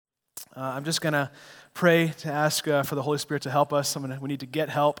I'm just going to pray to ask for the Holy Spirit to help us. We need to get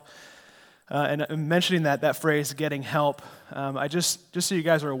help. And mentioning that phrase, getting help, I just so you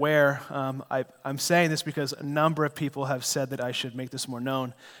guys are aware, I'm saying this because a number of people have said that I should make this more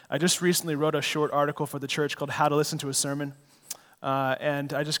known. I just recently wrote a short article for the church called How to Listen to a Sermon.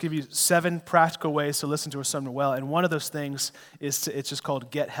 And I just give you 7 practical ways to listen to a sermon well. And one of those things it's just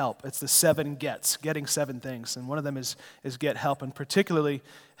called get help. It's the 7 gets, getting 7 things. And one of them is get help, and particularly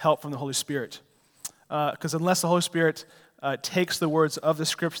help from the Holy Spirit. Because unless the Holy Spirit takes the words of the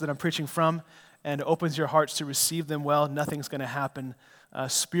scripture that I'm preaching from and opens your hearts to receive them well, nothing's going to happen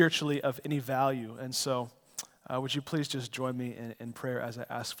spiritually of any value. And so would you please just join me in prayer as I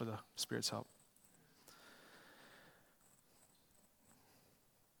ask for the Spirit's help.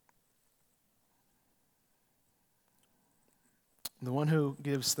 The one who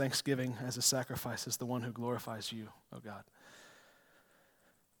gives thanksgiving as a sacrifice is the one who glorifies you, oh God.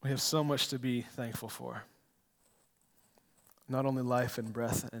 We have so much to be thankful for. Not only life and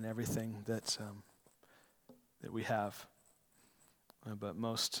breath and everything that we have, but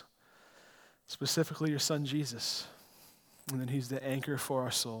most specifically your Son Jesus. And then he's the anchor for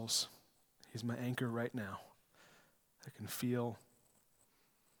our souls. He's my anchor right now. I can feel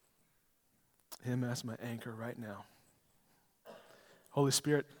him as my anchor right now. Holy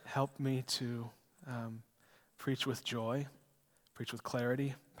Spirit, help me to preach with joy, preach with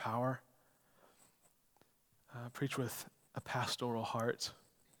clarity, power, preach with a pastoral heart.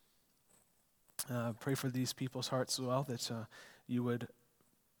 Pray for these people's hearts as well, that you would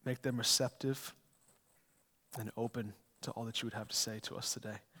make them receptive and open to all that you would have to say to us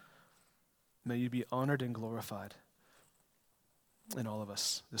today. May you be honored and glorified in all of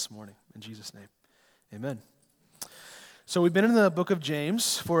us this morning. In Jesus' name, amen. So we've been in the book of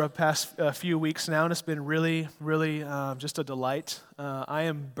James for a past few weeks now, and it's been really, really just a delight. I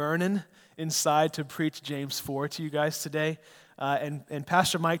am burning inside to preach James 4 to you guys today. And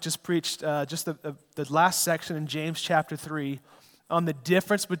Pastor Mike just preached just the last section in James chapter 3 on the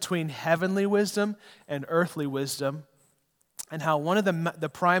difference between heavenly wisdom and earthly wisdom, and how one of the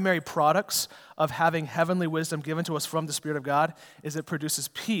primary products of having heavenly wisdom given to us from the Spirit of God is it produces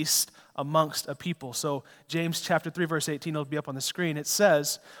peace amongst a people. So James chapter 3, verse 18, it'll be up on the screen. It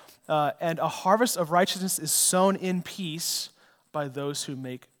says, and a harvest of righteousness is sown in peace by those who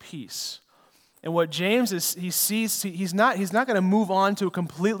make peace. And what James is, he's not going to move on to a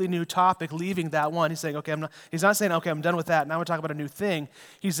completely new topic, leaving that one. He's saying, he's not saying, okay, I'm done with that. Now we're talking about a new thing.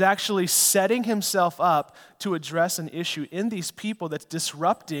 He's actually setting himself up to address an issue in these people that's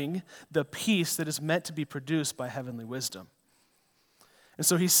disrupting the peace that is meant to be produced by heavenly wisdom. And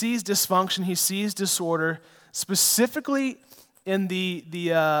so he sees dysfunction, he sees disorder, specifically in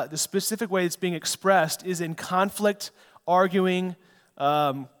the specific way it's being expressed is in conflict, arguing,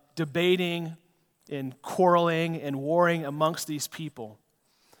 debating, in quarreling and warring amongst these people.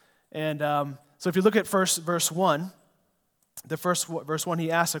 And so if you look at verse 1, verse 1, he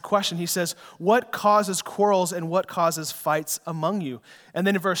asks a question. He says, what causes quarrels and what causes fights among you? And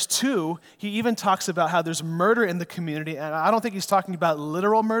then in verse 2, he even talks about how there's murder in the community. And I don't think he's talking about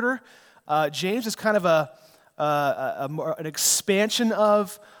literal murder. James is kind of an expansion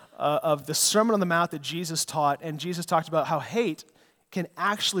of the Sermon on the Mount that Jesus taught. And Jesus talked about how hate can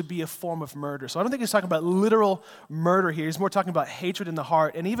actually be a form of murder. So I don't think he's talking about literal murder here. He's more talking about hatred in the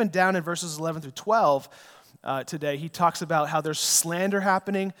heart. And even down in verses 11 through 12 today, he talks about how there's slander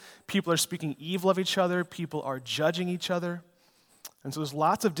happening. People are speaking evil of each other. People are judging each other. And so there's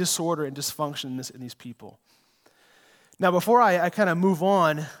lots of disorder and dysfunction in these people. Now, before I kind of move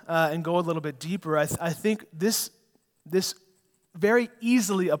on and go a little bit deeper, I think this very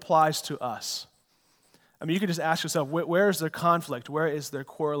easily applies to us. I mean, you can just ask yourself, where is their conflict? Where is their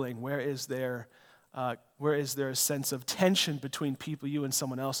quarreling? Where is there a sense of tension between people, you and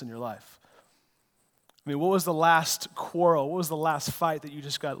someone else in your life? I mean, what was the last quarrel? What was the last fight that you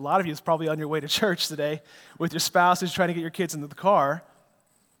just got? A lot of you is probably on your way to church today with your spouse who's trying to get your kids into the car.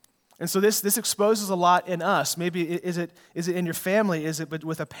 And so this exposes a lot in us. Maybe is it in your family? Is it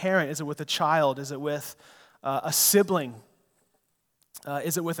with a parent? Is it with a child? Is it with a sibling?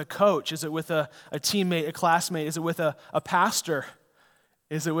 Is it with a coach? Is it with a teammate, a classmate? Is it with a pastor?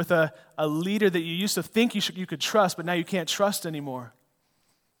 Is it with a leader that you used to think you could trust, but now you can't trust anymore?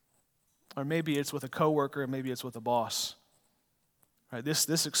 Or maybe it's with a coworker, maybe it's with a boss. Right?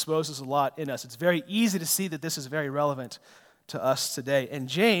 This exposes a lot in us. It's very easy to see that this is very relevant to us today. And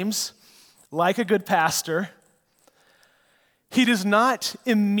James, like a good pastor, he does not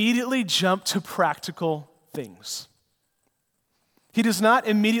immediately jump to practical things. He does not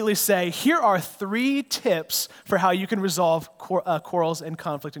immediately say, here are 3 tips for how you can resolve quarrels and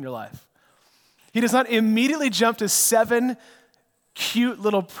conflict in your life. He does not immediately jump to 7 cute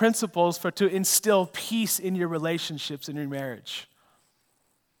little principles to instill peace in your relationships, in your marriage.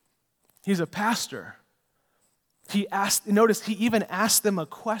 He's a pastor. Notice he even asked them a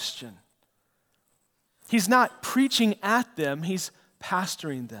question. He's not preaching at them, he's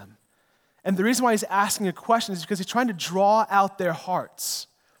pastoring them. And the reason why he's asking a question is because he's trying to draw out their hearts.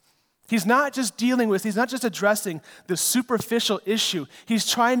 He's not just addressing the superficial issue. He's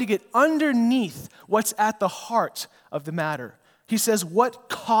trying to get underneath what's at the heart of the matter. He says, what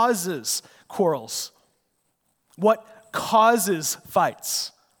causes quarrels? What causes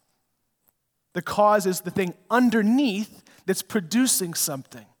fights? The cause is the thing underneath that's producing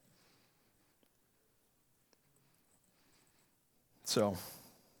something. So,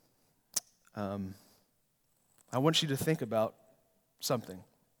 I want you to think about something.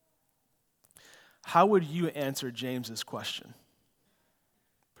 How would you answer James's question?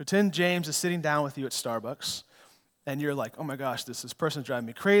 Pretend James is sitting down with you at Starbucks, and you're like, oh my gosh, this person's driving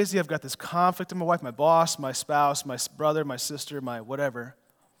me crazy. I've got this conflict with my wife, my boss, my spouse, my brother, my sister, my whatever.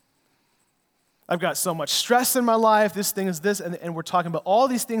 I've got so much stress in my life. This thing is this. And we're talking about all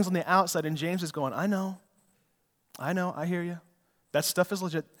these things on the outside, and James is going, I know, I hear you. That stuff is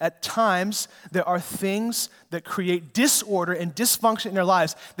legit. At times, there are things that create disorder and dysfunction in our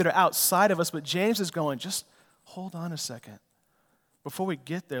lives that are outside of us, but James is going, just hold on a second. Before we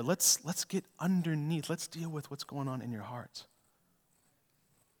get there, let's get underneath. Let's deal with what's going on in your heart.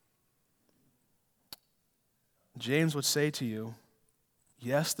 James would say to you,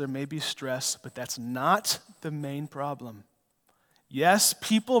 yes, there may be stress, but that's not the main problem. Yes,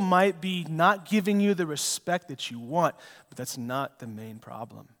 people might be not giving you the respect that you want, but that's not the main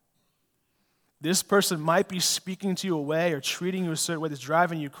problem. This person might be speaking to you a way or treating you a certain way that's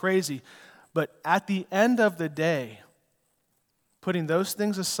driving you crazy, but at the end of the day, putting those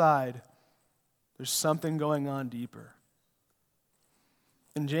things aside, there's something going on deeper.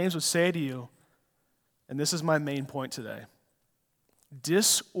 And James would say to you, and this is my main point today,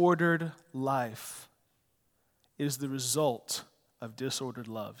 disordered life is the result of disordered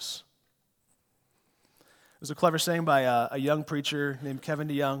loves. There's a clever saying by a young preacher named Kevin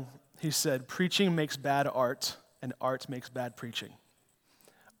DeYoung. He said, preaching makes bad art, and art makes bad preaching.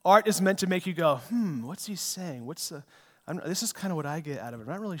 Art is meant to make you go, what's he saying? This is kind of what I get out of it. I'm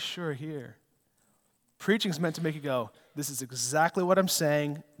not really sure here. Preaching is meant to make you go, this is exactly what I'm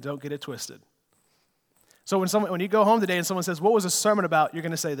saying. Don't get it twisted. So when you go home today and someone says, what was the sermon about? You're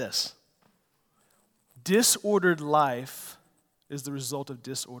going to say this. Disordered life is the result of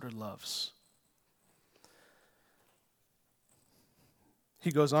disordered loves. He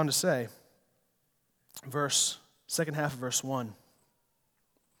goes on to say, second half of verse 1.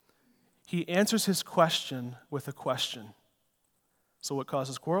 He answers his question with a question. So what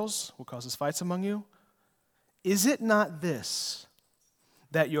causes quarrels? What causes fights among you? Is it not this,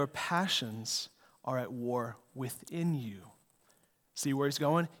 that your passions are at war within you? See where he's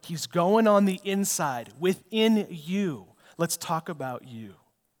going? He's going on the inside, within you. Let's talk about you.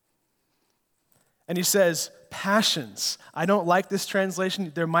 And he says, passions. I don't like this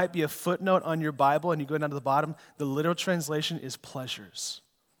translation. There might be a footnote on your Bible, and you go down to the bottom. The literal translation is pleasures.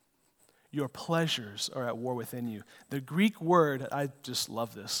 Your pleasures are at war within you. The Greek word, I just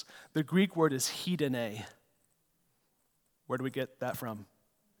love this. The Greek word is hedone. Where do we get that from?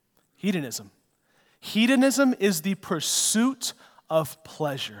 Hedonism. Hedonism is the pursuit of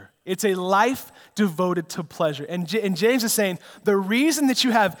pleasure. It's a life devoted to pleasure. And James is saying, the reason that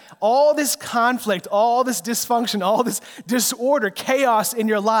you have all this conflict, all this dysfunction, all this disorder, chaos in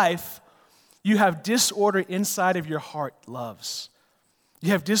your life, you have disorder inside of your heart loves. You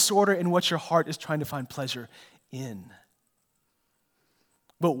have disorder in what your heart is trying to find pleasure in.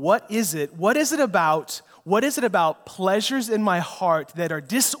 But what is it? What is it about pleasures in my heart that are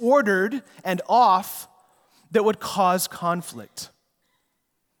disordered and off that would cause conflict?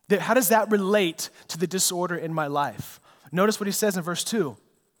 How does that relate to the disorder in my life? Notice what he says in verse 2.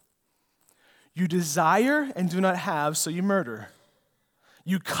 You desire and do not have, so you murder.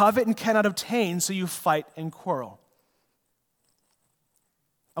 You covet and cannot obtain, so you fight and quarrel.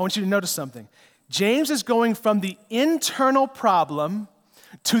 I want you to notice something. James is going from the internal problem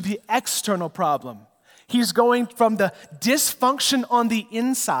to the external problem. He's going from the dysfunction on the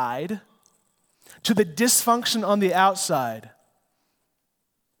inside to the dysfunction on the outside.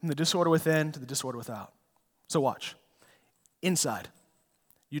 From the disorder within to the disorder without. So watch. Inside,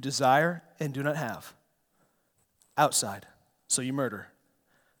 you desire and do not have. Outside, so you murder.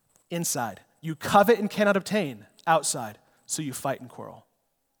 Inside, you covet and cannot obtain. Outside, so you fight and quarrel.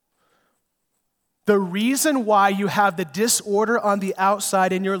 The reason why you have the disorder on the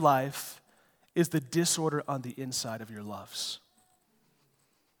outside in your life is the disorder on the inside of your loves.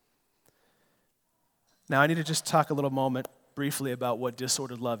 Now, I need to just talk a little moment briefly about what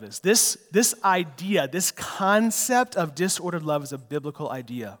disordered love is. This idea, this concept of disordered love is a biblical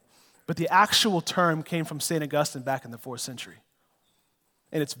idea, but the actual term came from St. Augustine back in the 4th century.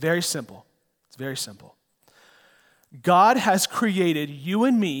 And it's very simple. It's very simple. God has created you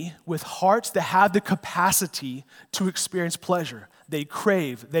and me with hearts that have the capacity to experience pleasure. They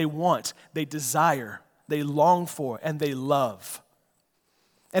crave, they want, they desire, they long for, and they love.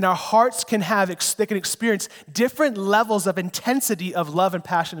 And our hearts can experience different levels of intensity of love and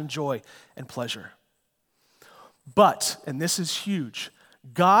passion and joy and pleasure. But, and this is huge,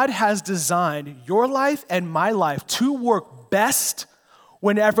 God has designed your life and my life to work best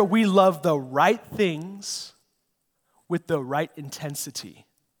whenever we love the right things with the right intensity.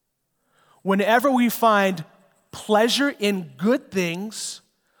 Whenever we find pleasure in good things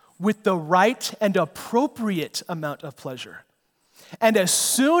with the right and appropriate amount of pleasure. And as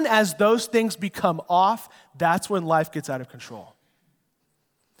soon as those things become off, that's when life gets out of control.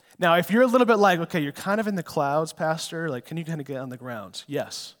 Now, if you're a little bit like, okay, you're kind of in the clouds, Pastor, like, can you kind of get on the ground?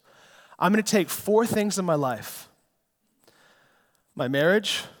 Yes. I'm going to take 4 things in my life: my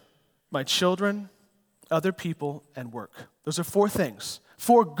marriage, my children, other people, and work. Those are 4 things,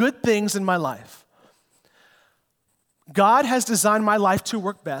 4 good things in my life. God has designed my life to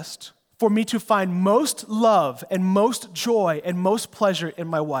work best for me to find most love and most joy and most pleasure in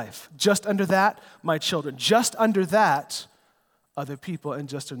my wife. Just under that, my children. Just under that, other people. And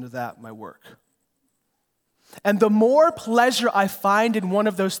just under that, my work. And the more pleasure I find in one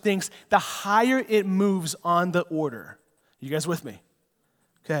of those things, the higher it moves on the order. You guys with me?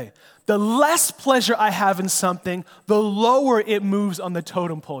 Okay. The less pleasure I have in something, the lower it moves on the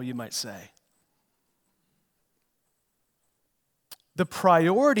totem pole, you might say. The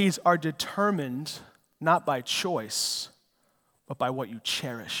priorities are determined not by choice, but by what you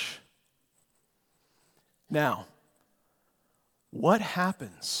cherish. Now, what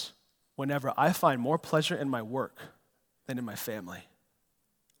happens whenever I find more pleasure in my work than in my family?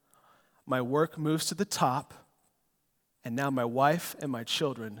 My work moves to the top, and now my wife and my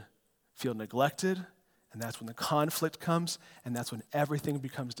children feel neglected, and that's when the conflict comes, and that's when everything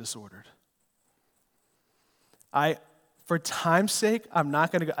becomes disordered. For time's sake, I'm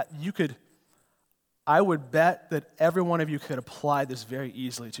not going to go. I would bet that every one of you could apply this very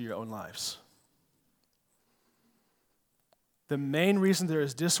easily to your own lives. The main reason there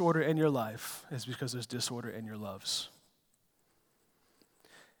is disorder in your life is because there's disorder in your loves.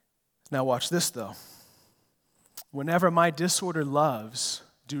 Now watch this though. Whenever my disordered loves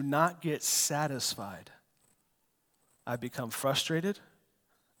do not get satisfied, I become frustrated,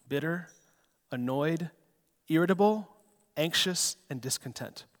 bitter, annoyed, irritable, anxious, and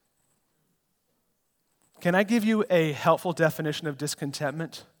discontent. Can I give you a helpful definition of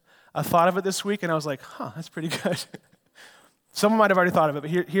discontentment? I thought of it this week and I was like, that's pretty good. Someone might have already thought of it, but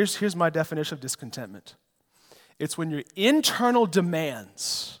here's my definition of discontentment. It's when your internal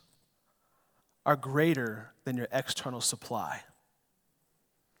demands are greater than your external supply.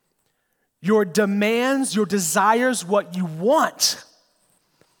 Your demands, your desires, what you want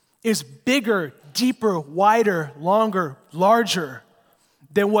is bigger, deeper, wider, longer, larger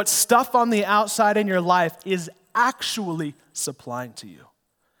than what stuff on the outside in your life is actually supplying to you.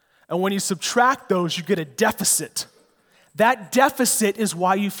 And when you subtract those, you get a deficit. That deficit is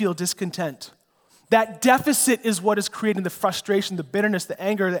why you feel discontent. That deficit is what is creating the frustration, the bitterness, the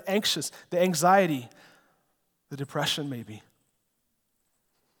anger, the anxious, the anxiety, the depression maybe.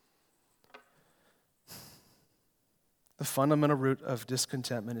 The fundamental root of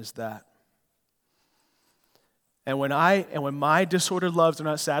discontentment is that. And when my disordered loves are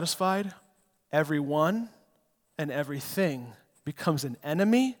not satisfied, everyone and everything becomes an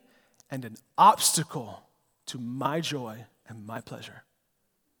enemy and an obstacle to my joy and my pleasure.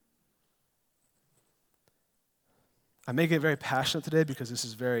 I may get very passionate today because this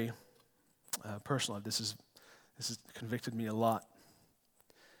is very personal. This has convicted me a lot.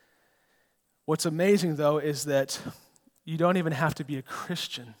 What's amazing, though, is that you don't even have to be a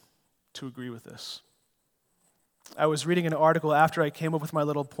Christian to agree with this. I was reading an article after I came up with my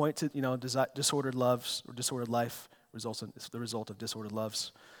little point to, disordered loves or disordered life it's the result of disordered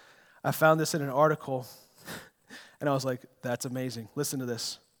loves. I found this in an article, and I was like, that's amazing. Listen to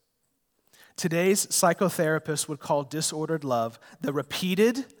this. Today's psychotherapists would call disordered love the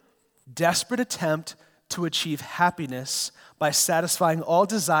repeated, desperate attempt to achieve happiness by satisfying all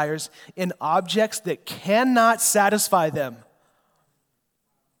desires in objects that cannot satisfy them.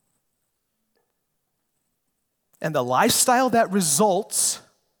 And the lifestyle that results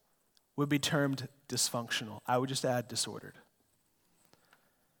would be termed dysfunctional. I would just add disordered.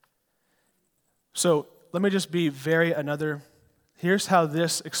 So let me just be here's how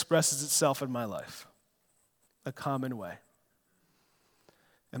this expresses itself in my life. A common way.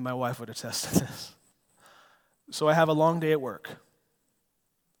 And my wife would attest to this. So I have a long day at work.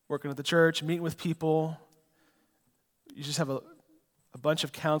 Working at the church, meeting with people. You just have a bunch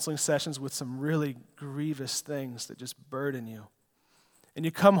of counseling sessions with some really grievous things that just burden you. And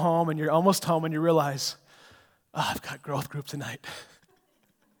you come home and you're almost home and you realize, I've got growth group tonight.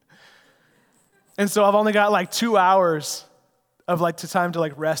 And so I've only got 2 hours of time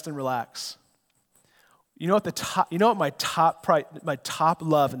to rest and relax. You know what my top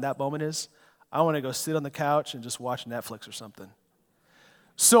love in that moment is? I want to go sit on the couch and just watch Netflix or something.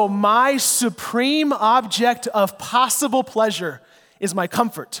 So my supreme object of possible pleasure is my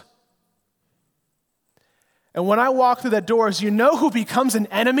comfort. And when I walk through that doors, you know who becomes an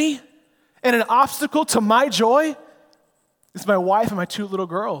enemy and an obstacle to my joy? It's my wife and my 2 little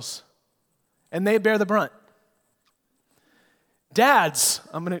girls. And they bear the brunt. Dads,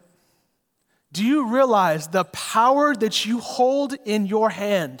 do you realize the power that you hold in your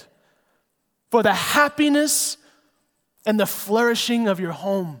hand for the happiness and the flourishing of your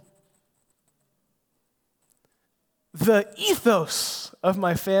home? The ethos of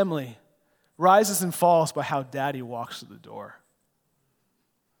my family rises and falls by how daddy walks through the door.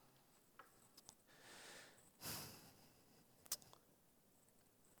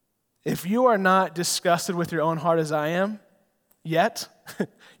 If you are not disgusted with your own heart as I am, yet,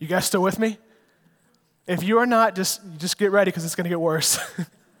 you guys still with me? If you are not, just get ready because it's going to get worse.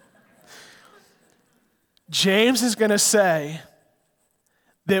 James is going to say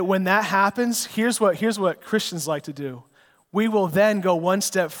that when that happens, here's what Christians like to do. We will then go one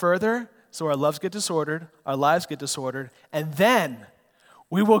step further, so our loves get disordered, our lives get disordered, and then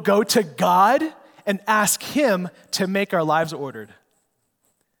we will go to God and ask Him to make our lives ordered.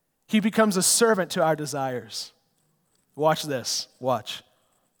 He becomes a servant to our desires. Watch this. Watch.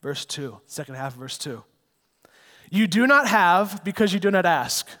 Verse 2, second half of verse 2. You do not have because you do not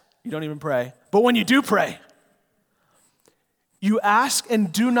ask. You don't even pray. But when you do pray, you ask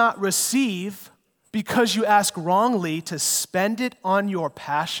and do not receive because you ask wrongly to spend it on your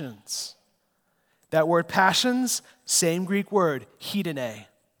passions. That word passions, same Greek word, hedone.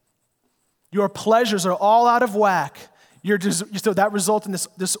 Your pleasures are all out of whack. So that results in this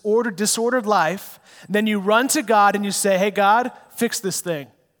disordered life. And then you run to God and you say, hey, God, fix this thing.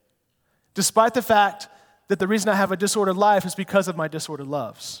 Despite the fact that the reason I have a disordered life is because of my disordered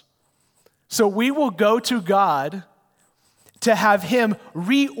loves. So we will go to God to have Him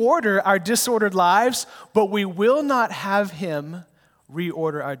reorder our disordered lives, but we will not have Him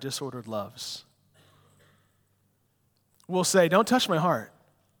reorder our disordered loves. We'll say, don't touch my heart,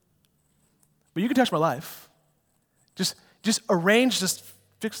 but you can touch my life. Just arrange, just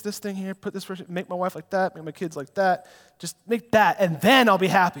fix this thing here, put this person, make my wife like that, make my kids like that, just make that, and then I'll be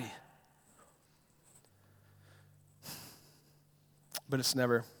happy. But it's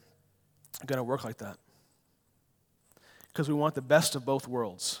never going to work like that. Because we want the best of both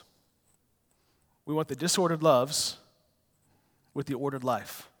worlds. We want the disordered loves with the ordered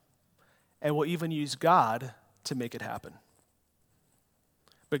life. And we'll even use God to make it happen.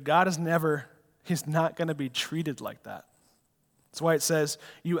 But God He's not going to be treated like that. That's why it says,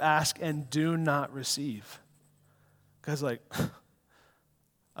 you ask and do not receive. Because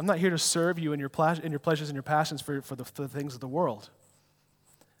I'm not here to serve you in your pleasures and your passions for the things of the world.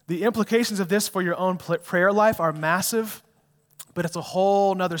 The implications of this for your own prayer life are massive, but it's a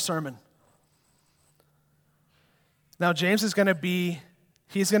whole nother sermon. Now, James he's going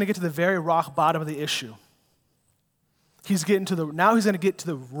to get to the very rock bottom of the issue. He's going to get to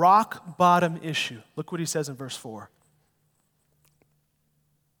the rock bottom issue. Look what he says in verse 4.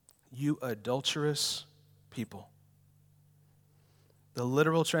 You adulterous people. The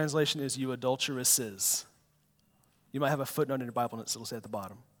literal translation is you adulteresses. You might have a footnote in your Bible and it'll say at the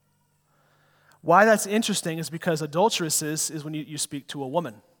bottom. Why that's interesting is because adulteresses is when you speak to a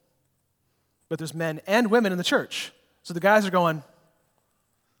woman. But there's men and women in the church. So the guys are going,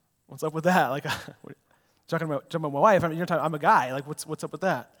 what's up with that? Talking about my wife, I'm a guy. What's up with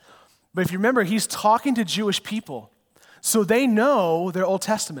that? But if you remember, he's talking to Jewish people. So they know their Old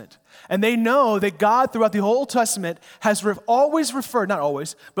Testament. And they know that God, throughout the whole Old Testament, has always referred, not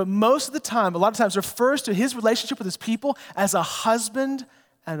always, but most of the time, a lot of times, refers to his relationship with his people as a husband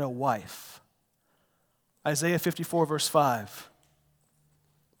and a wife. Isaiah 54, verse 5.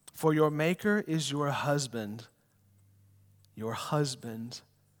 For your Maker is your husband. Your husband,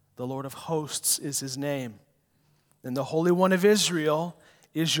 the Lord of hosts, is his name. And the Holy One of Israel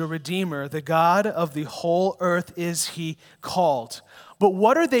is your Redeemer. The God of the whole earth is he called. But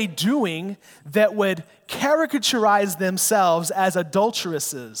what are they doing that would caricaturize themselves as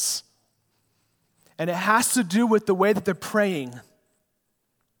adulteresses? And it has to do with the way that they're praying.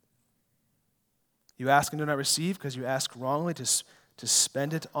 You ask and do not receive because you ask wrongly to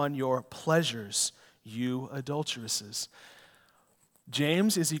spend it on your pleasures, you adulteresses.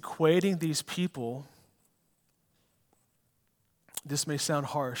 James is equating these people. This may sound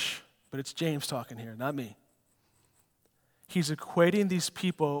harsh, but it's James talking here, not me. He's equating these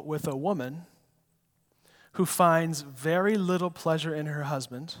people with a woman who finds very little pleasure in her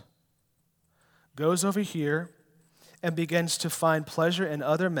husband, goes over here and begins to find pleasure in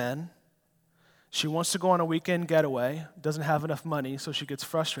other men. She wants to go on a weekend getaway, doesn't have enough money, so she gets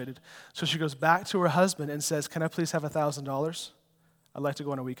frustrated. So she goes back to her husband and says, "Can I please have $1,000? I'd like to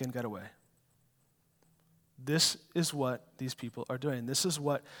go on a weekend getaway." This is what these people are doing. This is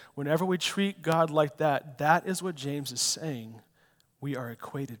what, whenever we treat God like that, that is what James is saying we are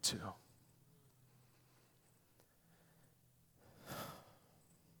equated to.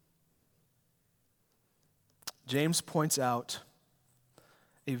 James points out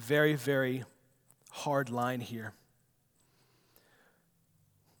a very, very hard line here.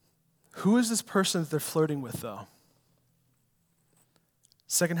 Who is this person that they're flirting with, though?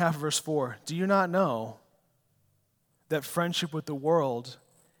 Second half of verse 4. Do you not know that friendship with the world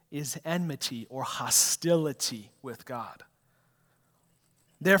is enmity or hostility with God?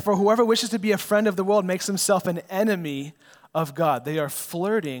 Therefore, whoever wishes to be a friend of the world makes himself an enemy of God. They are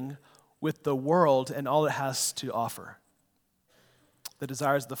flirting with the world and all it has to offer. The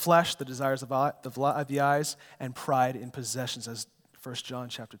desires of the flesh, the desires of the eyes, and pride in possessions, as 1 John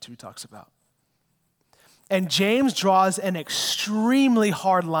chapter 2 talks about. And James draws an extremely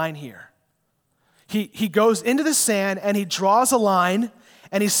hard line here. He goes into the sand and he draws a line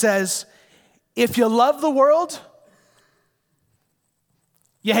and he says, if you love the world,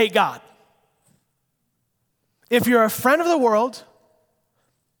 you hate God. If you're a friend of the world,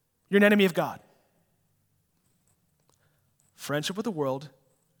 you're an enemy of God. Friendship with the world,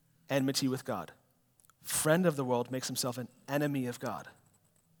 enmity with God. Friend of the world makes himself an enemy of God.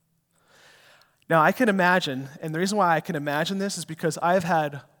 Now, I can imagine, and the reason why I can imagine this is because I've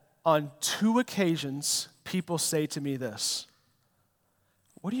had, on 2 occasions, people say to me this: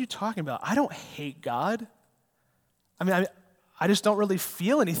 "What are you talking about? I don't hate God. I just don't really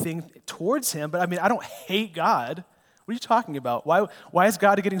feel anything towards him, but I don't hate God. What are you talking about? Why is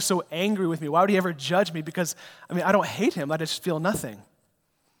God getting so angry with me? Why would he ever judge me? Because, I don't hate him. I just feel nothing."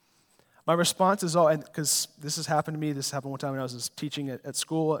 My response is, because this has happened to me. This happened one time when I was teaching at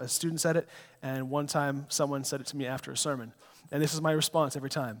school. A student said it, and one time someone said it to me after a sermon. And this is my response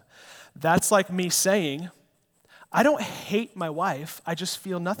every time. That's like me saying, I don't hate my wife. I just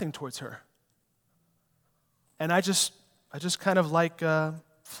feel nothing towards her. And I just kind of like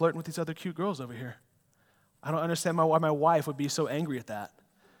flirting with these other cute girls over here. I don't understand why my wife would be so angry at that.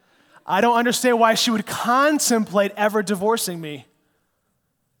 I don't understand why she would contemplate ever divorcing me.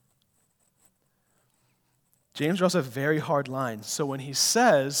 James draws a very hard line. So when he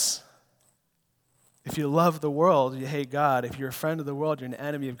says, if you love the world, you hate God. If you're a friend of the world, you're an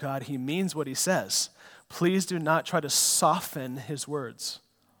enemy of God, he means what he says. Please do not try to soften his words.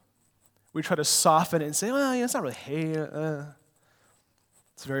 We try to soften it and say, well, it's not really hate.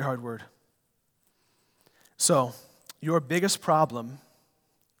 It's a very hard word. So, your biggest problem,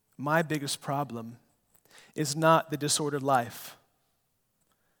 my biggest problem, is not the disordered life.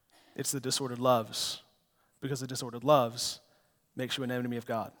 It's the disordered loves. Because the disordered loves makes you an enemy of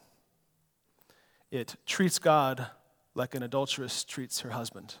God. It treats God like an adulteress treats her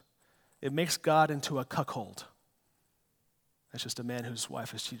husband. It makes God into a cuckold. That's just a man whose wife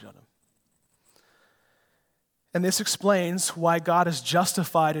has cheated on him. And this explains why God is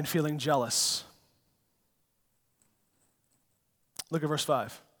justified in feeling jealous. Look at verse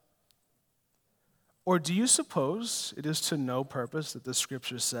 5. Or do you suppose it is to no purpose that the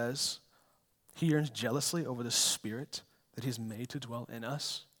scripture says, he yearns jealously over the Spirit that he's made to dwell in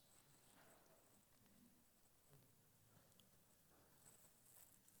us?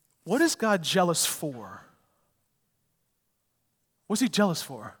 What is God jealous for? What's he jealous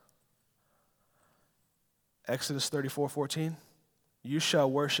for? Exodus 34:14. You shall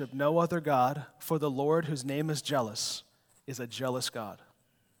worship no other God, for the Lord, whose name is jealous, is a jealous God.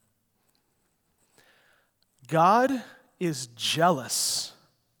 God is jealous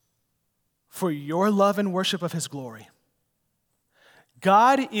for your love and worship of his glory.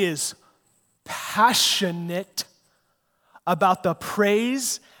 God is passionate about the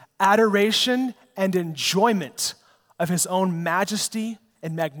praise, adoration, and enjoyment of his own majesty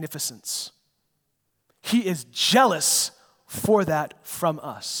and magnificence. He is jealous for that from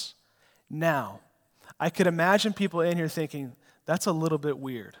us. Now, I could imagine people in here thinking, that's a little bit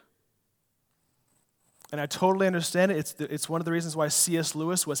weird. And I totally understand it. It's one of the reasons why C.S.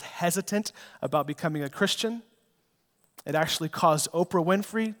 Lewis was hesitant about becoming a Christian. It actually caused Oprah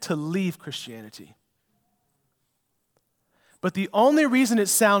Winfrey to leave Christianity. But the only reason it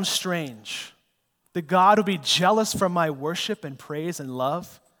sounds strange that God would be jealous for my worship and praise and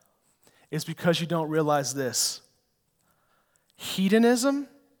love is because you don't realize this. Hedonism,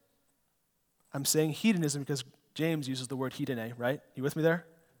 I'm saying hedonism because James uses the word hedone, right? You with me there?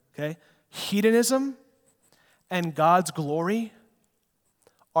 Okay. Hedonism and God's glory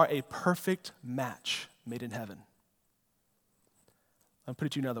are a perfect match made in heaven. I'll put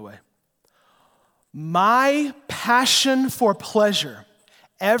it to you another way. My passion for pleasure,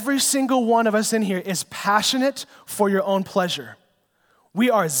 every single one of us in here is passionate for your own pleasure. We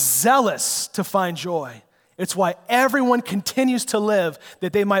are zealous to find joy. It's why everyone continues to live,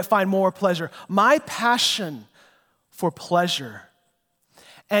 that they might find more pleasure. My passion for pleasure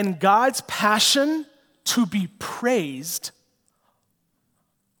and God's passion to be praised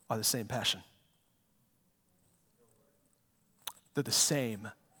are the same passion. They're the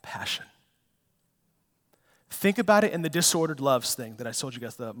same passion. Think about it in the disordered loves thing that I told you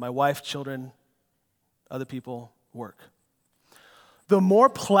guys, my wife, children, other people, work. The more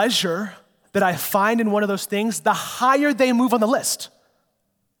pleasure that I find in one of those things, the higher they move on the list.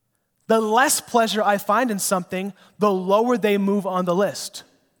 The less pleasure I find in something, the lower they move on the list.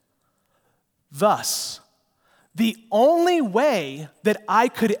 Thus, the only way that I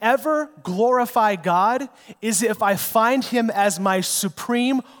could ever glorify God is if I find him as my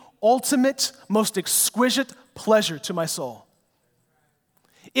supreme, ultimate, most exquisite pleasure to my soul.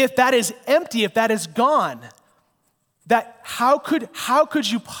 If that is empty, if that is gone, how could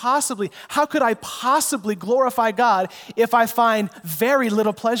I possibly glorify God if I find very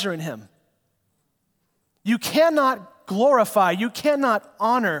little pleasure in him? You cannot glorify, you cannot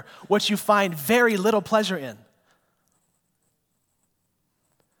honor what you find very little pleasure in.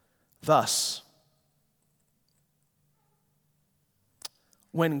 Thus,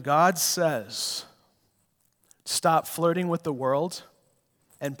 when God says, stop flirting with the world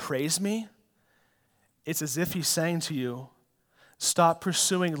and praise me, it's as if he's saying to you, stop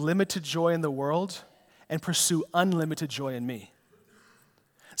pursuing limited joy in the world and pursue unlimited joy in me.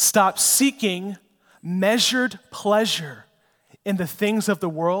 Stop seeking measured pleasure in the things of the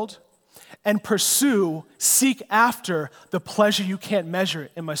world and seek after the pleasure you can't measure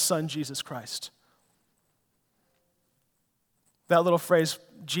in my son, Jesus Christ. That little phrase,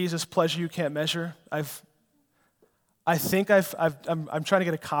 Jesus, pleasure you can't measure, I'm trying to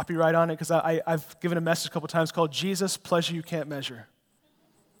get a copyright on it because I've given a message a couple times called Jesus, pleasure you can't measure.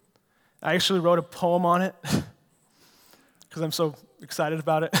 I actually wrote a poem on it because I'm so excited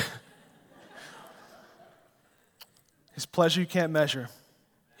about it. His pleasure you can't measure.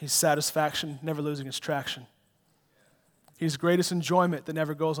 His satisfaction never losing its traction. His greatest enjoyment that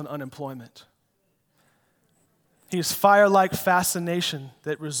never goes on unemployment. His fire-like fascination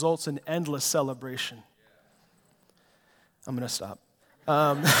that results in endless celebration. I'm going to stop.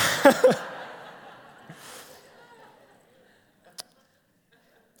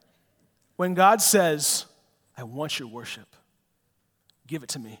 When God says, I want your worship, give it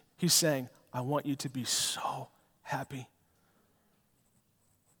to me, he's saying, I want you to be so happy.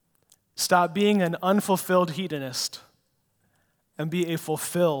 Stop being an unfulfilled hedonist and be a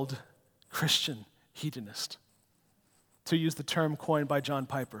fulfilled Christian hedonist, to use the term coined by John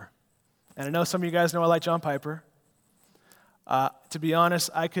Piper. And I know some of you guys know I like John Piper. To be honest,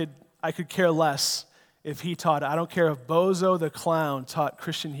 I could care less if he taught it. I don't care if Bozo the Clown taught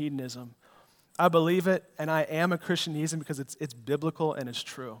Christian hedonism. I believe it, and I am a Christian hedonist because it's biblical and it's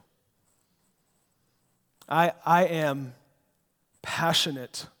true. I am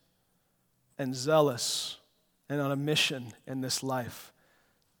passionate and zealous and on a mission in this life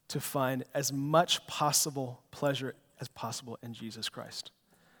to find as much possible pleasure as possible in Jesus Christ.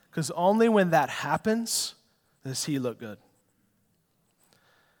 Because only when that happens does he look good.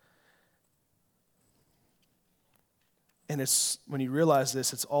 And it's when you realize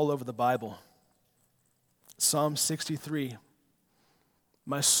this, it's all over the Bible. Psalm 63.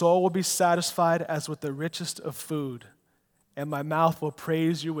 My soul will be satisfied as with the richest of food, and my mouth will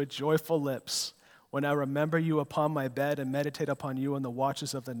praise you with joyful lips when I remember you upon my bed and meditate upon you in the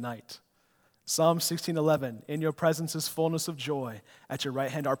watches of the night. Psalm 16:11, in your presence is fullness of joy. At your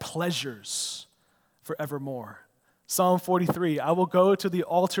right hand are pleasures forevermore. Psalm 43, I will go to the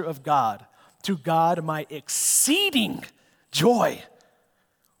altar of God, to God my exceeding joy.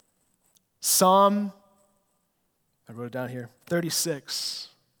 Psalm, I wrote it down here, 36.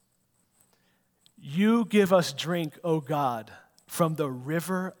 You give us drink, O God, from the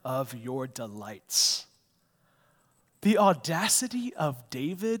river of your delights. The audacity of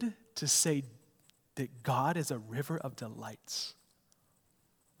David to say that God is a river of delights.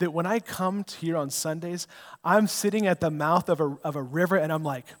 That when I come here on Sundays, I'm sitting at the mouth of a river and I'm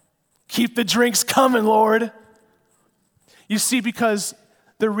like, keep the drinks coming, Lord. You see, because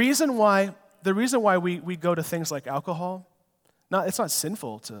the reason why we go to things like alcohol, it's not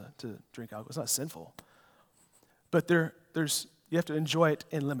sinful to drink alcohol. It's not sinful. But you have to enjoy it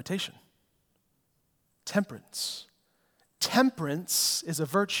in limitation. Temperance. Temperance is a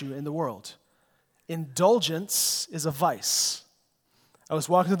virtue in the world. Indulgence is a vice. I was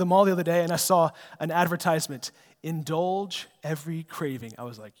walking through the mall the other day and I saw an advertisement, indulge every craving. I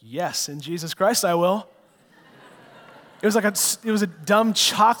was like, yes, in Jesus Christ I will. It was a dumb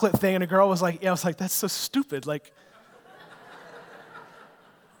chocolate thing and a girl was like, I was like, that's so stupid.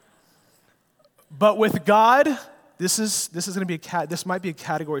 But with God, this is going to be this might be a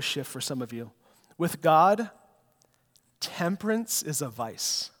category shift for some of you. With God, temperance is a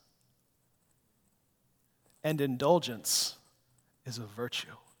vice. And indulgence is a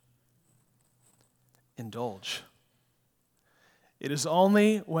virtue. Indulge. It is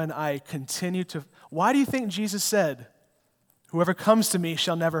only when I continue to... Why do you think Jesus said, whoever comes to me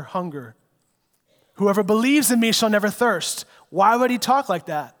shall never hunger? Whoever believes in me shall never thirst. Why would he talk like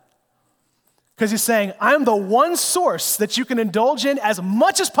that? Because he's saying, I'm the one source that you can indulge in as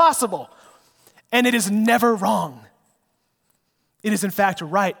much as possible, and it is never wrong. It is in fact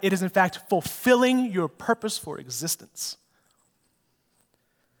right. It is in fact fulfilling your purpose for existence.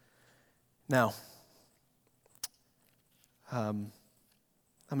 Now, I'm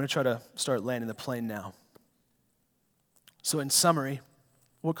going to try to start landing the plane now. So in summary,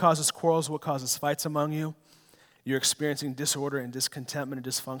 what causes quarrels, what causes fights among you? You're experiencing disorder and discontentment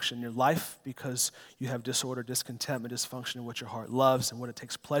and dysfunction in your life because you have disorder, discontentment, dysfunction in what your heart loves and what it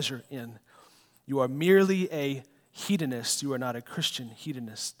takes pleasure in. You are merely a hedonist. You are not a Christian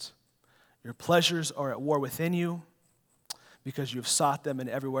hedonist. Your pleasures are at war within you because you've sought them in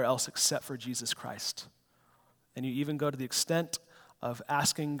everywhere else except for Jesus Christ. And you even go to the extent of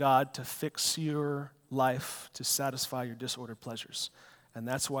asking God to fix your life to satisfy your disordered pleasures. And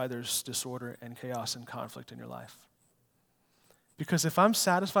that's why there's disorder and chaos and conflict in your life. Because if I'm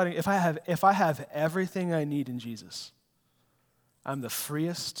satisfied, if I have everything I need in Jesus, I'm the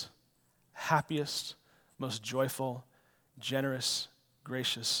freest, happiest, most joyful, generous,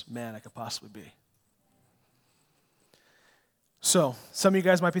 gracious man I could possibly be. So, some of you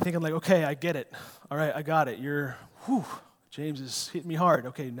guys might be thinking like, okay, I get it. All right, I got it. James is hitting me hard.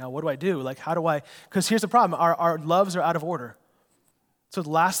 Okay, now what do I do? Because here's the problem. Our loves are out of order. So the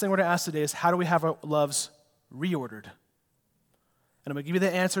last thing we're going to ask today is, how do we have our loves reordered? And I'm going to give you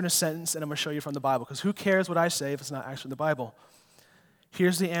the answer in a sentence, and I'm going to show you from the Bible, because who cares what I say if it's not actually in the Bible?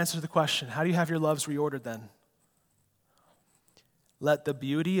 Here's the answer to the question. How do you have your loves reordered then? Let the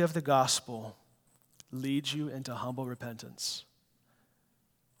beauty of the gospel lead you into humble repentance.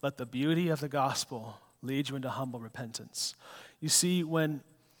 Let the beauty of the gospel lead you into humble repentance. You see, when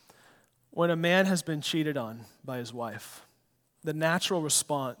a man has been cheated on by his wife, the natural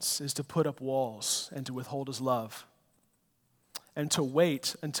response is to put up walls and to withhold his love and to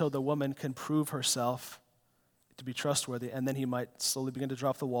wait until the woman can prove herself to be trustworthy, and then he might slowly begin to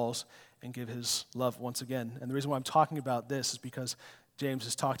drop the walls and give his love once again. And the reason why I'm talking about this is because James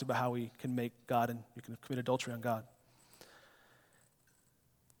has talked about how we can make God and you can commit adultery on God.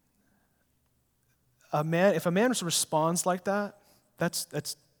 If a man responds like that,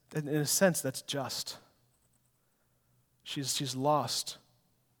 that's in a sense, that's just. She's lost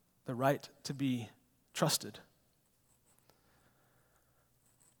the right to be trusted.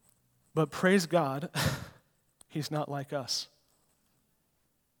 But praise God, he's not like us.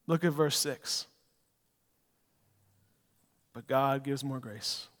 Look at verse 6. But God gives more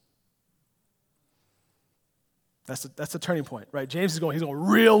grace. That's the turning point, right? James he's going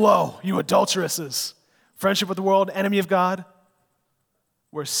real low, you adulteresses. Friendship with the world, enemy of God.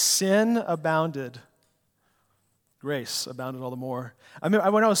 Where sin abounded, grace abounded all the more. I mean,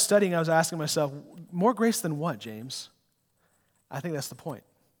 when I was studying, I was asking myself, more grace than what, James? I think that's the point.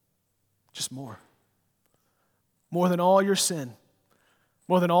 Just more. More than all your sin.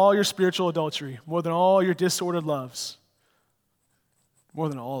 More than all your spiritual adultery. More than all your disordered loves. More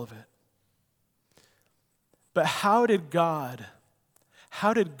than all of it. But how did God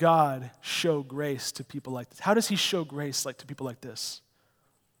show grace to people like this? How does he show grace to people like this?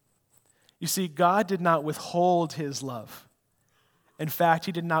 You see, God did not withhold his love. In fact,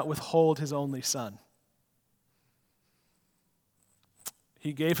 he did not withhold his only son.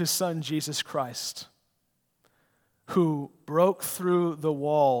 He gave his son, Jesus Christ, who broke through the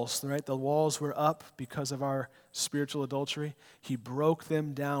walls, right? The walls were up because of our spiritual adultery. He broke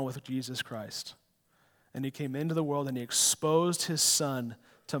them down with Jesus Christ. And he came into the world and he exposed his son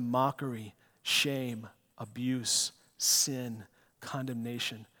to mockery, shame, abuse, sin,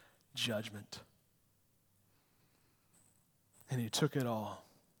 condemnation, judgment. And he took it all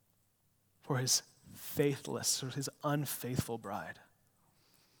for his faithless, or his unfaithful bride.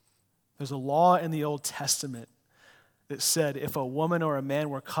 There's a law in the Old Testament that said if a woman or a man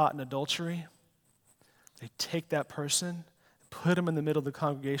were caught in adultery, they take that person, put him in the middle of the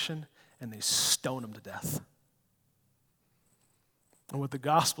congregation, and they stone him to death. And what the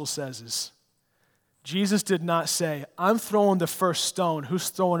gospel says is, Jesus did not say, I'm throwing the first stone, who's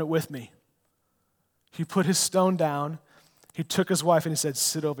throwing it with me? He put his stone down, he took his wife and he said,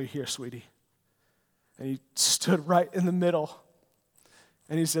 sit over here, sweetie. And he stood right in the middle.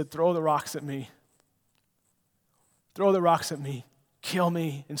 And he said, throw the rocks at me. Throw the rocks at me. Kill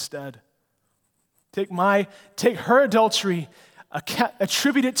me instead. Take her adultery,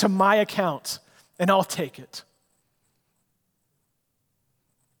 attribute it to my account, and I'll take it.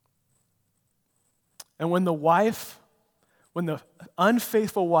 And when the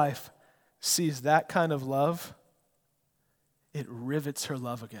unfaithful wife sees that kind of love, it rivets her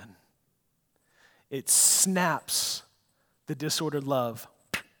love again. It snaps the disordered love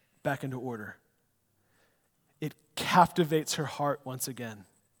back into order. It captivates her heart once again.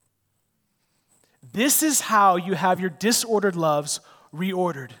 This is how you have your disordered loves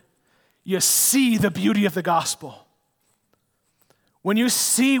reordered. You see the beauty of the gospel. When you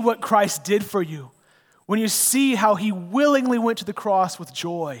see what Christ did for you, when you see how he willingly went to the cross with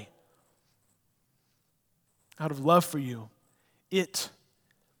joy, out of love for you, it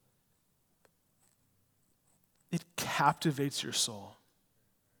captivates your soul.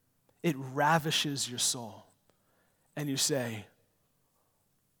 It ravishes your soul. And you say,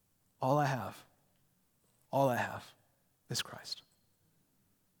 all I have is Christ.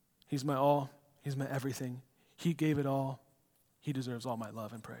 He's my all. He's my everything. He gave it all. He deserves all my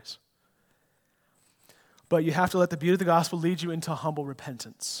love and praise. But you have to let the beauty of the gospel lead you into humble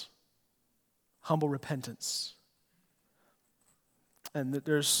repentance. Humble repentance. And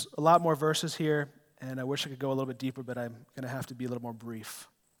there's a lot more verses here, and I wish I could go a little bit deeper, but I'm going to have to be a little more brief.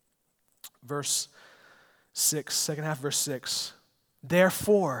 Verse 6, second half, verse 6.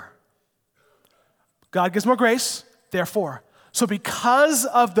 Therefore, God gives more grace, therefore. So because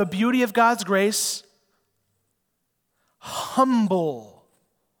of the beauty of God's grace, humble.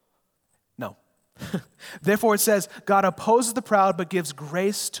 No. Therefore it says, God opposes the proud but gives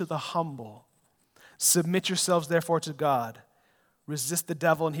grace to the humble. Submit yourselves therefore to God. Resist the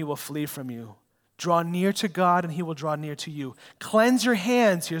devil and he will flee from you. Draw near to God and he will draw near to you. Cleanse your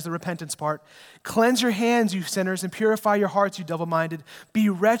hands, here's the repentance part. Cleanse your hands, you sinners, and purify your hearts, you double-minded. Be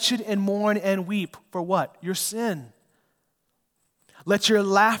wretched and mourn and weep. For what? Your sin. Let your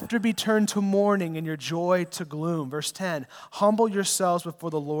laughter be turned to mourning and your joy to gloom. Verse 10, humble yourselves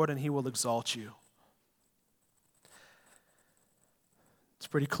before the Lord and he will exalt you. It's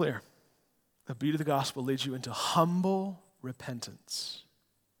pretty clear. The beauty of the gospel leads you into humble repentance.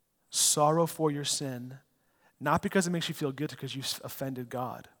 Sorrow for your sin, not because it makes you feel good, because you've offended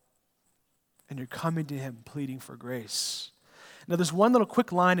God. And you're coming to him pleading for grace. Now there's one little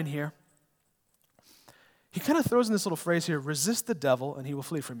quick line in here. He kind of throws in this little phrase here, resist the devil and he will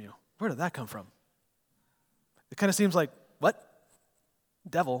flee from you. Where did that come from? It kind of seems like, what?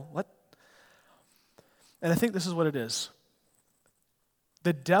 Devil, what? And I think this is what it is.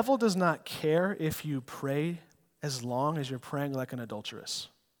 The devil does not care if you pray as long as you're praying like an adulteress.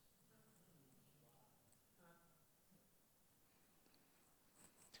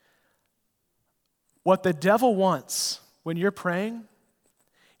 What the devil wants when you're praying,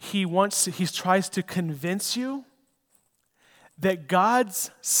 he tries to convince you that God's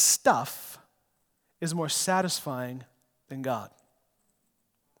stuff is more satisfying than God.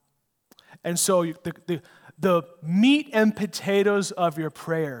 And so the meat and potatoes of your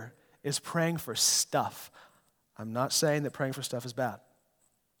prayer is praying for stuff. I'm not saying that praying for stuff is bad.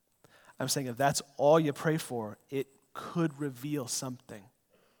 I'm saying if that's all you pray for, it could reveal something.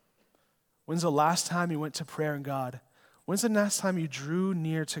 When's the last time you went to prayer in God? When's the last time you drew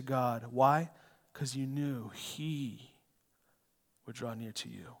near to God? Why? Because you knew he would draw near to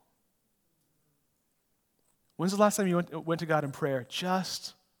you. When's the last time you went to God in prayer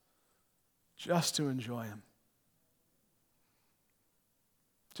just to enjoy him?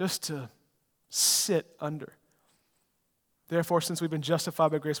 Just to sit under. Therefore, since we've been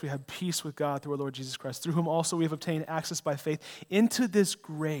justified by grace, we have peace with God through our Lord Jesus Christ, through whom also we have obtained access by faith into this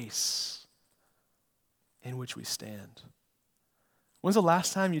grace in which we stand. When's the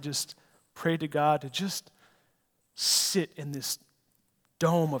last time you just prayed to God to just sit in this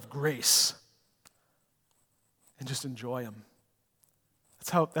dome of grace and just enjoy him?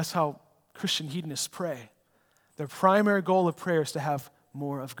 That's how Christian hedonists pray. Their primary goal of prayer is to have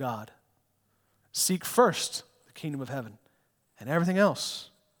more of God. Seek first the kingdom of heaven and everything else.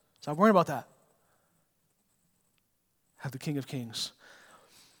 Stop worrying about that. Have the King of Kings.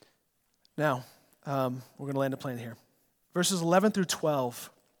 Now, we're going to land a plane here. Verses 11 through 12.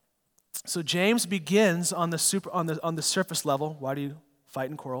 So James begins on the surface level. Why do you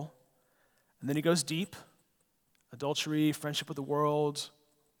fight and quarrel? And then he goes deep. Adultery, friendship with the world.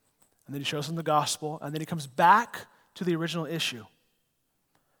 And then he shows them the gospel. And then he comes back to the original issue.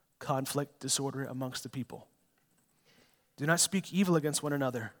 Conflict, disorder amongst the people. Do not speak evil against one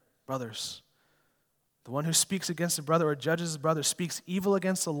another, brothers. The one who speaks against a brother or judges his brother speaks evil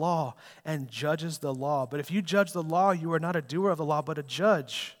against the law and judges the law. But if you judge the law, you are not a doer of the law, but a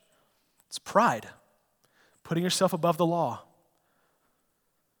judge. It's pride, putting yourself above the law.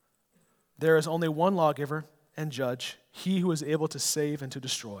 There is only one lawgiver and judge, he who is able to save and to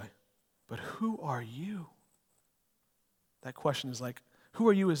destroy. But who are you? That question is like, who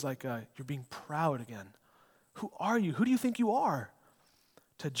are you is like you're being proud again. Who are you? Who do you think you are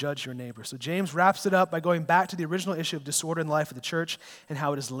to judge your neighbor? So James wraps it up by going back to the original issue of disorder in the life of the church and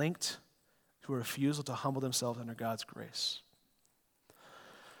how it is linked to a refusal to humble themselves under God's grace.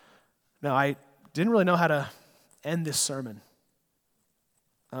 Now, I didn't really know how to end this sermon.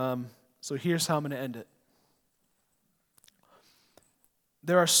 So here's how I'm going to end it.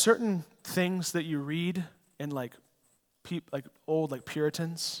 There are certain things that you read in like old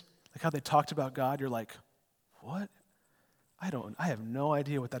Puritans, like how they talked about God. You're like, what? I have no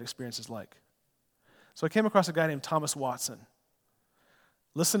idea what that experience is like. So I came across a guy named Thomas Watson.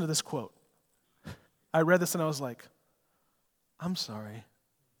 Listen to this quote. I read this and I was like, I'm sorry.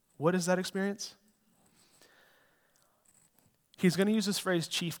 What is that experience? He's going to use this phrase,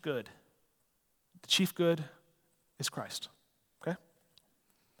 chief good. The chief good is Christ. Okay?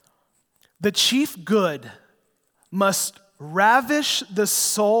 The chief good must ravish the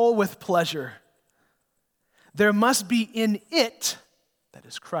soul with pleasure. There must be in it, that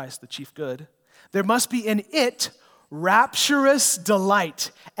is Christ, the chief good, there must be in it rapturous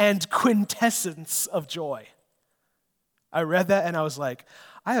delight and quintessence of joy. I read that and I was like,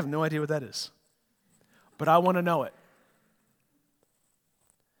 I have no idea what that is, but I want to know it.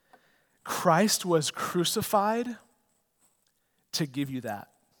 Christ was crucified to give you that.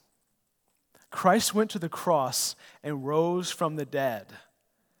 Christ went to the cross and rose from the dead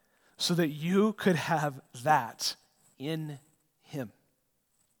so that you could have that in him.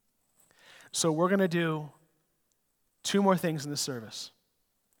 So we're going to do two more things in this service.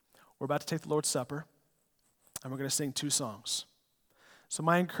 We're about to take the Lord's Supper, and we're going to sing two songs. So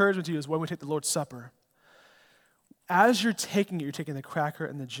my encouragement to you is when we take the Lord's Supper, as you're taking it, you're taking the cracker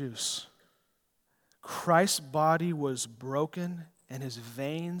and the juice. Christ's body was broken and his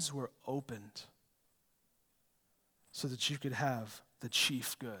veins were opened so that you could have the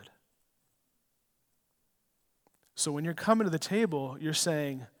chief good. So when you're coming to the table, you're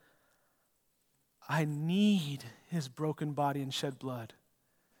saying, I need his broken body and shed blood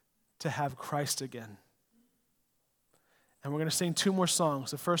to have Christ again. And we're going to sing two more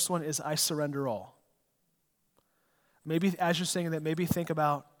songs. The first one is I Surrender All. Maybe as you're singing that, maybe think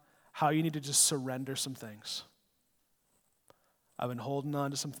about how you need to just surrender some things. I've been holding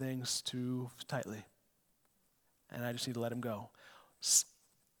on to some things too tightly, and I just need to let them go.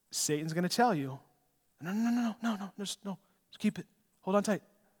 Satan's going to tell you, no, just keep it. Hold on tight.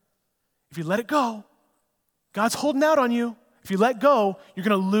 If you let it go, God's holding out on you. If you let go, you're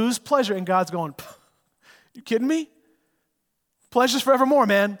going to lose pleasure, and God's going, you kidding me? Pleasure's forevermore,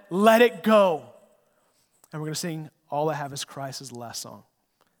 man. Let it go. And we're going to sing All I Have Is Christ as the last song.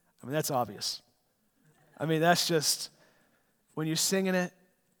 I mean, that's obvious. I mean, that's just, when you're singing it,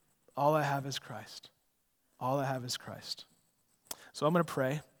 all I have is Christ. All I have is Christ. So I'm going to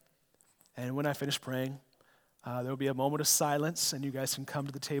pray, and when I finish praying, there will be a moment of silence, and you guys can come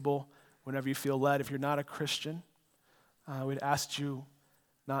to the table whenever you feel led. If you're not a Christian, we'd ask you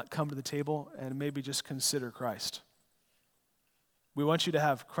not come to the table and maybe just consider Christ. We want you to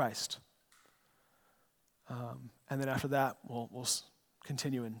have Christ. And then after that, we'll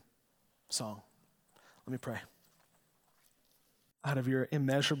continue in song. Let me pray. Out of your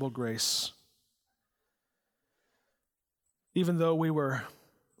immeasurable grace, even though we were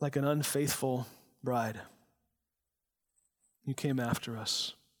like an unfaithful bride, you came after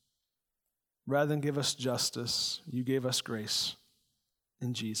us. Rather than give us justice, you gave us grace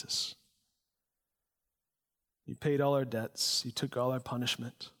in Jesus. You paid all our debts. You took all our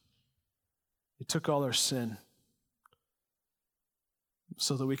punishment. You took all our sin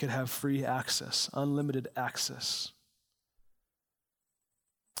so that we could have free access, unlimited access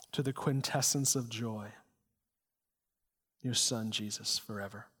to the quintessence of joy, your Son, Jesus,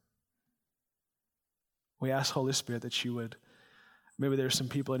 forever. We ask, Holy Spirit, that you would, maybe there's some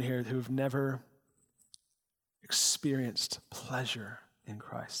people in here who've never experienced pleasure in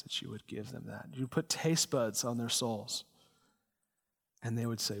Christ, that you would give them that. You would put taste buds on their souls, and they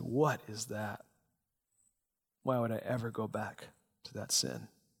would say, what is that? Why would I ever go back to that sin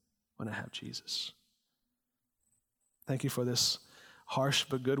when I have Jesus? Thank you for this harsh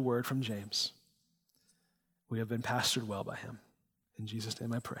but good word from James. We have been pastored well by him. In Jesus'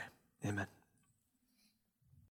 name I pray. Amen.